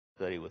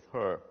study with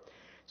her.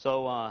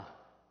 So,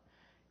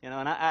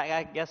 and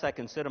I guess I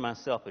consider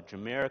myself a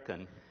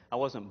Jamaican. I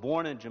wasn't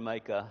born in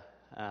Jamaica.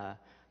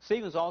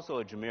 Stephen's also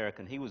a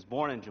Jamaican. He was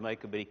born in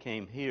Jamaica, but he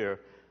came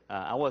here.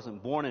 I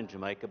wasn't born in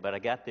Jamaica, but I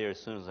got there as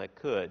soon as I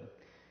could.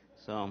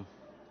 So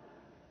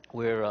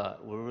we're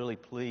really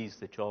pleased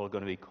that y'all are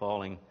going to be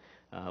calling,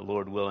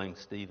 Lord willing,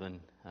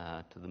 Stephen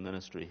to the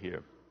ministry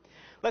here.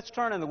 Let's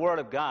turn in the Word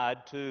of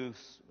God to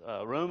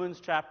Romans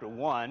chapter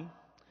 1.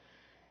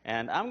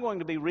 And I'm going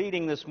to be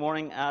reading this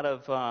morning out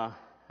of the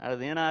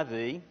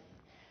NIV,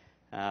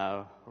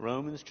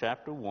 Romans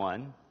chapter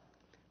 1,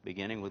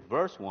 beginning with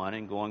verse 1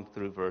 and going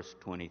through verse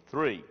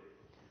 23.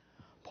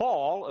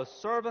 Paul, a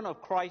servant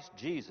of Christ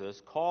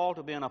Jesus, called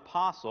to be an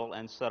apostle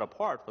and set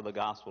apart for the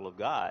gospel of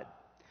God,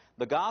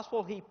 the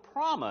gospel he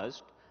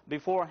promised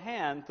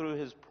beforehand through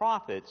his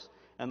prophets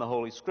and the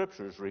Holy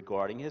Scriptures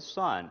regarding his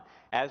Son,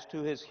 as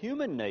to his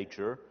human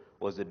nature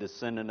was a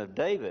descendant of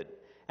David,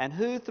 and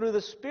who through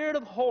the Spirit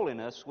of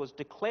holiness was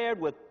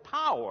declared with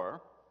power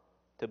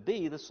to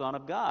be the Son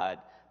of God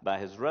by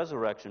his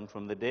resurrection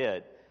from the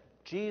dead,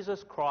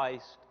 Jesus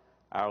Christ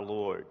our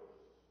Lord.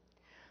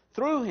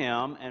 Through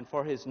him and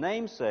for his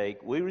name's sake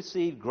we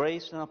received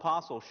grace and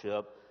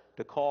apostleship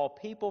to call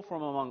people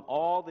from among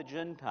all the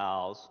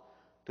Gentiles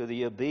to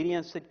the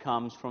obedience that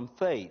comes from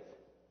faith.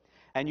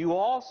 And you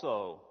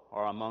also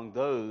are among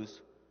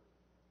those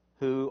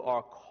who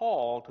are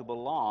called to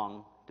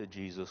belong to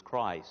Jesus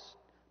Christ.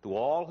 To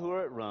all who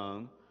are at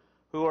Rome,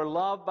 who are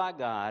loved by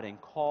God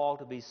and called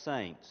to be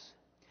saints,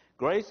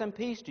 grace and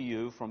peace to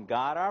you from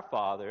God our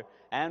Father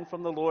and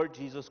from the Lord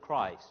Jesus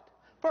Christ.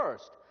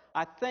 First,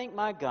 I thank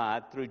my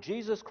God through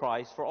Jesus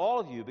Christ for all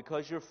of you,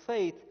 because your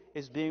faith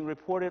is being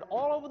reported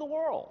all over the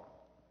world.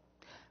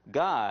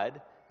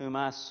 God, whom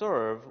I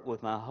serve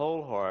with my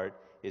whole heart,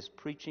 in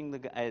preaching the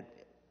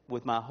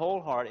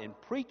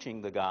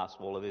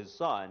gospel of his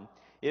Son,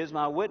 is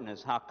my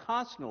witness how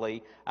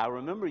constantly I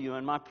remember you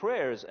in my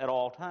prayers at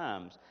all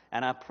times.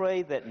 And I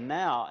pray that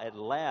now, at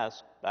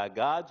last, by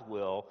God's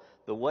will,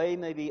 the way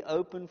may be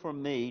open for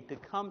me to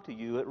come to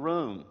you at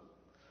Rome.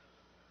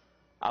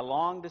 I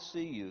long to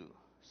see you,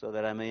 so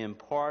that I may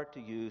impart to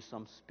you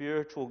some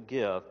spiritual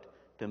gift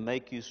to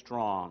make you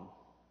strong.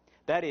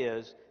 That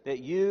is, that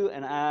you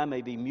and I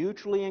may be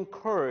mutually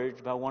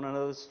encouraged by one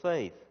another's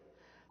faith.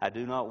 I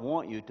do not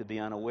want you to be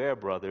unaware,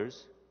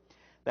 brothers,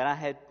 that I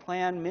had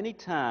planned many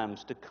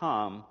times to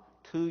come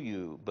to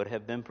you, but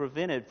have been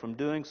prevented from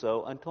doing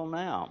so until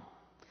now,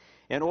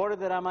 in order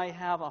that I might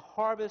have a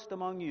harvest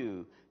among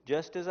you,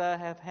 just as I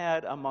have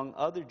had among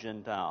other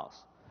Gentiles.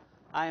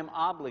 I am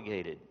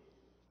obligated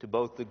to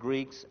both the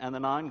Greeks and the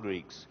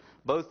non-Greeks,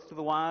 both to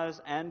the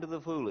wise and to the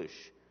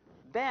foolish.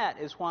 That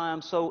is why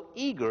I'm so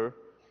eager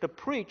to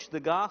preach the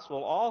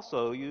gospel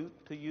also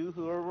to you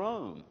who are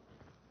Rome.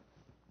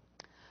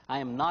 I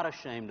am not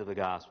ashamed of the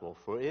gospel,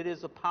 for it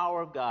is the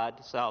power of God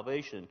to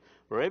salvation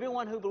for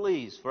everyone who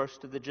believes,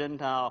 first to the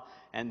Gentile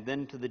and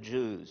then to the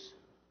Jews.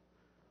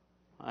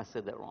 I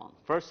said that wrong.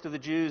 First to the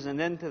Jews and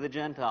then to the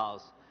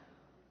Gentiles.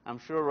 I'm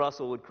sure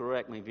Russell would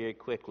correct me very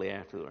quickly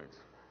afterwards.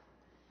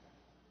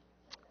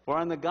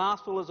 For in the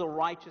gospel is a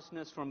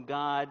righteousness from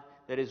God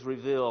that is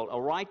revealed,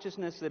 a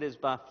righteousness that is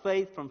by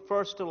faith from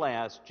first to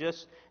last,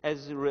 just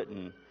as is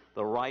written,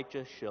 the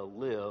righteous shall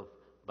live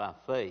by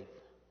faith.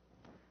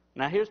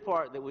 Now here's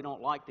part that we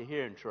don't like to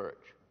hear in church.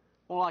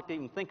 We don't like to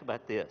even think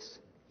about this.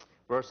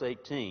 Verse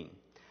 18.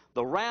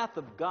 The wrath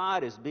of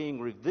God is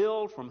being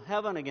revealed from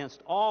heaven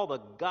against all the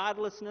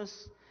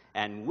godlessness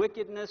and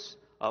wickedness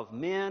of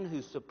men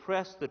who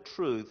suppress the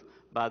truth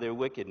by their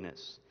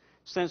wickedness.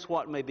 Since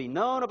what may be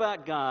known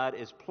about God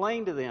is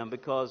plain to them,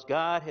 because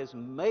God has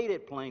made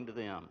it plain to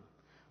them.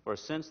 For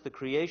since the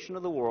creation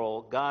of the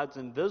world, God's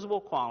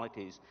invisible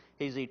qualities,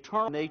 his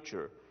eternal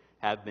nature,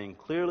 have been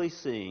clearly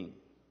seen,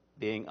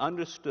 being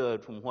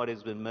understood from what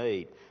has been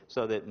made,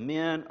 so that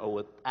men are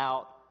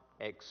without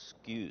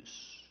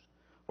excuse.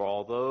 For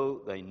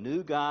although they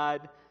knew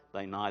God,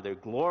 they neither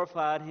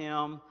glorified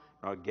him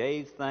nor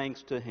gave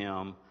thanks to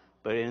him,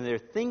 but in their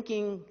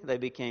thinking they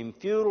became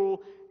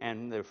futile,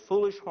 and their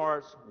foolish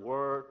hearts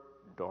were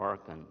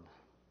darkened.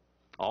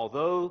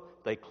 Although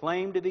they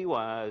claimed to be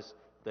wise,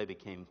 they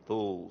became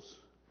fools,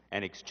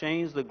 and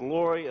exchanged the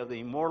glory of the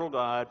immortal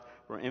God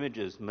for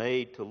images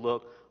made to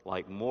look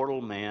like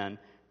mortal man,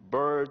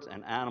 birds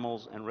and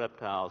animals and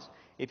reptiles.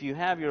 If you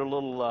have your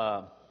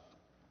little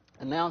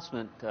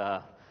announcement,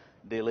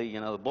 Dilly,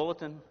 the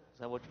bulletin, is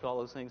that what you call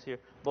those things here?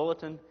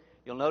 Bulletin,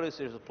 you'll notice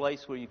there's a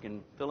place where you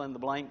can fill in the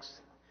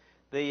blanks.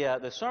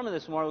 The sermon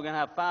this morning, we're going to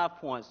have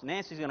 5 points.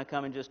 Nancy's going to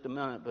come in just a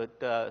minute,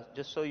 but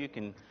just so you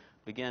can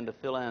begin to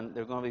fill in,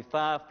 there are going to be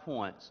 5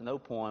 points. No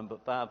poem,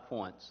 but 5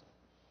 points.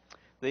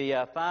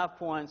 The 5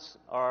 points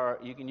are,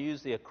 you can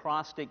use the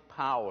acrostic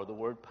POWER, the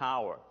word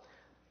power.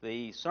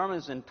 The sermon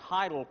is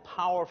entitled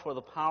Power for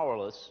the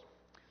Powerless,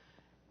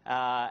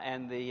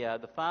 and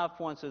the 5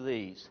 points are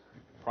these: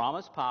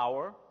 promised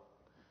power,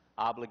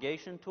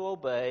 obligation to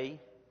obey,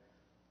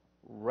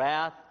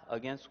 wrath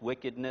against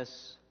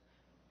wickedness,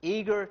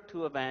 eager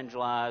to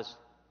evangelize,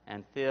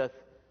 and fifth,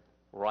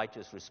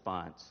 righteous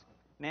response.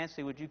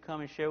 Nancy, would you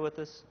come and share with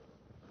us?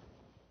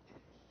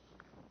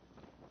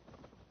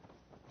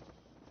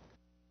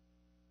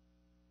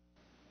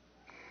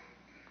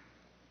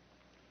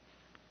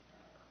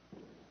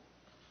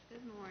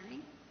 Good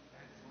morning.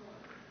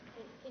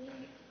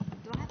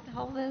 Do I have to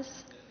hold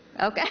this?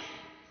 Okay.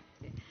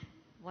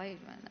 Wait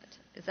a minute.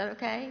 Is that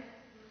okay?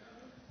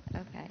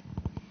 Okay.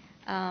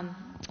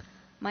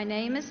 My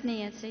name is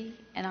Nancy,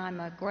 and I'm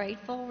a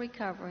grateful,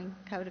 recovering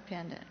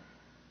codependent.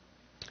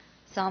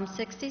 Psalm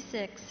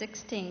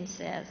 66:16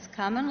 says,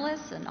 "Come and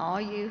listen,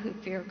 all you who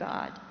fear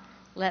God.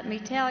 Let me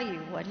tell you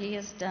what He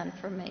has done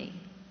for me."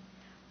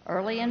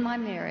 Early in my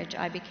marriage,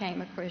 I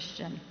became a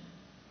Christian.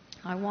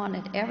 I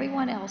wanted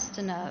everyone else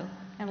to know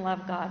and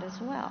love God as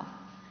well.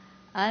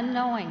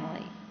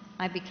 Unknowingly,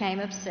 I became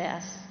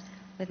obsessed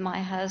with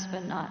my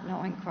husband not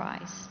knowing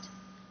Christ.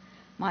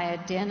 My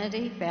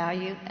identity,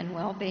 value, and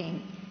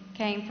well-being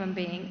came from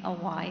being a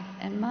wife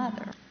and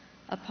mother.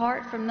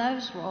 Apart from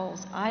those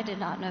roles, I did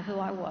not know who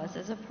I was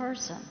as a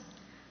person.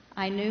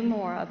 I knew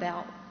more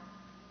about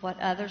what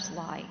others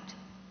liked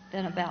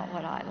than about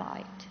what I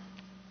liked.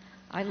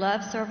 I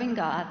loved serving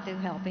God through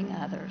helping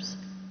others,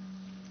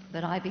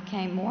 but I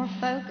became more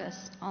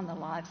focused on the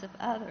lives of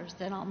others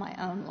than on my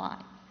own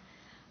life.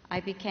 I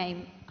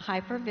became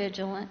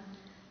hypervigilant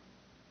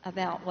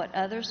about what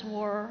others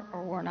were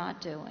or were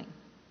not doing.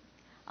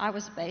 I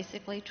was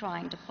basically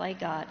trying to play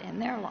God in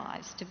their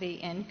lives, to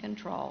be in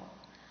control.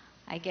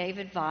 I gave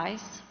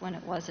advice when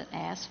it wasn't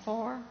asked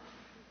for.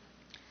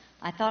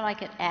 I thought I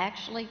could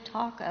actually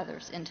talk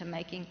others into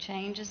making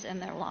changes in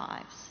their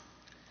lives.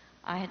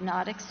 I had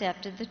not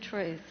accepted the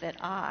truth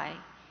that I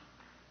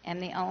am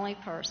the only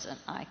person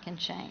I can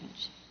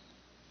change.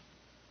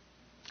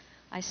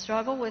 I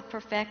struggle with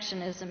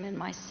perfectionism in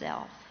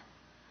myself.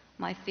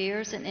 My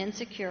fears and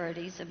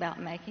insecurities about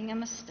making a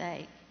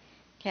mistake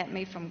kept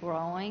me from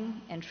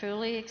growing and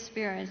truly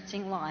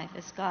experiencing life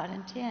as God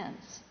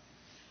intends.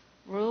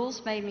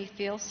 Rules made me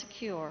feel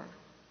secure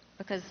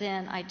because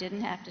then I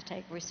didn't have to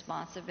take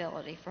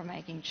responsibility for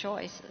making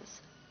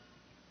choices.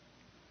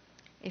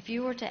 If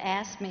you were to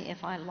ask me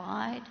if I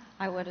lied,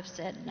 I would have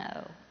said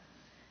no.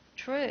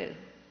 True,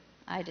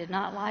 I did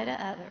not lie to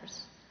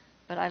others,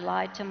 but I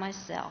lied to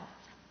myself.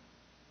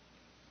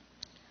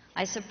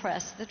 I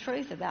suppressed the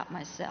truth about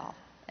myself,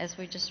 as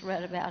we just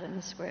read about in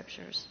the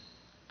scriptures.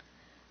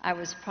 I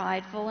was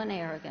prideful and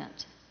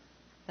arrogant,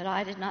 but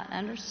I did not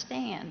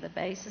understand the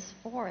basis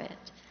for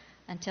it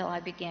until I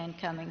began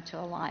coming to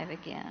Alive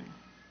Again.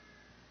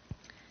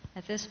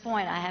 At this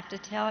point, I have to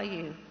tell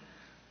you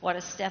what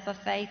a step of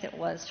faith it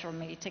was for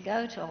me to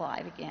go to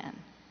Alive Again.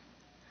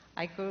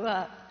 I grew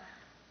up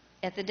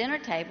at the dinner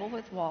table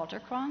with Walter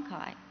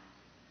Cronkite,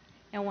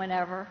 and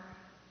whenever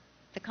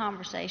the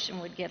conversation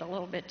would get a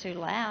little bit too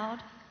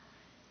loud,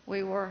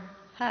 we were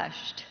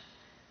hushed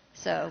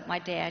so my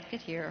dad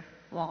could hear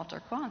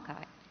Walter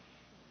Cronkite.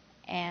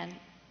 And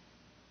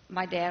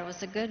my dad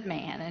was a good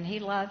man, and he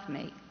loved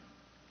me.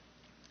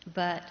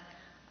 But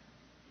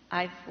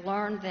I've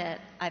learned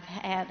that I've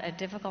had a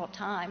difficult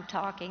time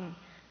talking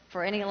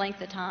for any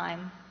length of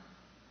time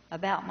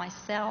about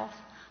myself.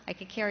 I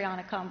could carry on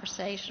a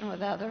conversation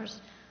with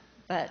others,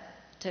 but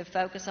to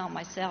focus on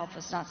myself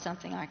was not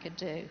something I could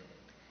do.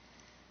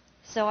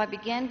 So I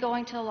began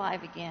going to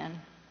Alive Again,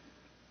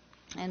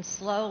 and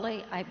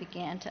slowly I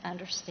began to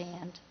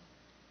understand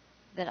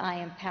that I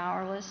am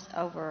powerless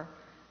over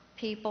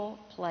people,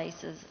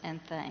 places,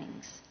 and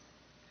things.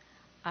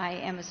 I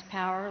am as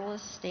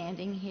powerless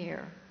standing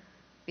here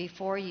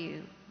before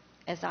you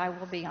as I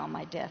will be on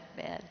my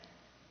deathbed.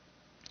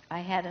 I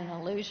had an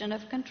illusion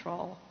of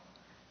control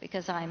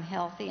because I am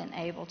healthy and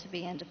able to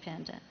be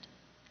independent.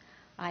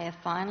 I have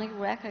finally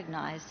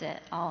recognized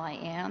that all I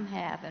am,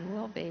 have, and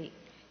will be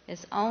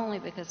is only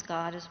because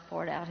God has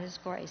poured out His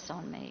grace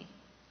on me.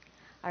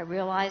 I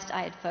realized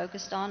I had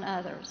focused on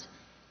others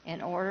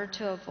in order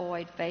to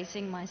avoid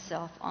facing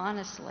myself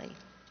honestly,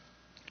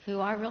 who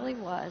I really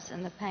was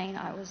and the pain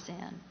I was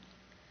in.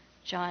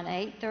 John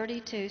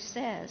 8:32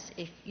 says,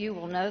 "If you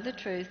will know the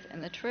truth,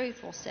 and the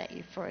truth will set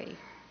you free."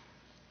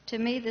 To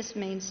me, this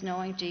means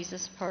knowing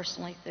Jesus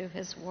personally through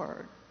His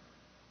Word.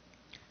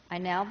 I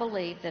now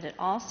believe that it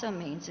also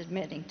means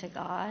admitting to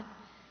God,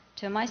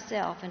 to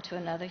myself, and to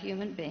another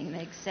human being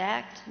the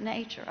exact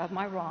nature of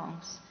my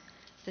wrongs,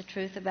 the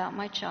truth about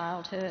my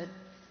childhood,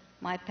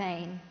 my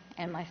pain,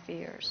 and my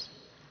fears.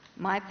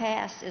 My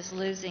past is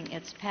losing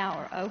its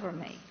power over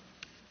me.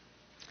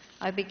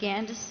 I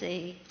began to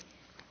see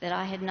that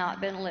I had not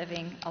been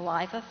living a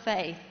life of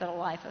faith, but a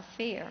life of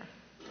fear.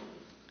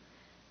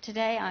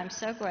 Today, I'm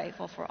so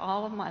grateful for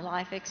all of my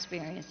life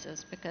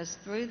experiences because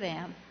through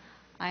them,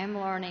 I am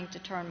learning to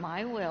turn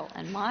my will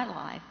and my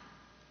life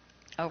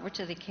over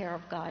to the care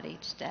of God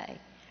each day,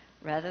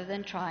 rather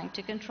than trying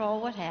to control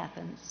what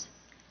happens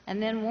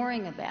and then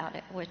worrying about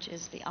it, which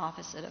is the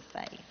opposite of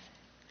faith.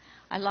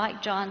 I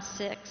like John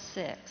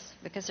 6:6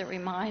 because it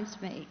reminds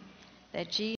me that Jesus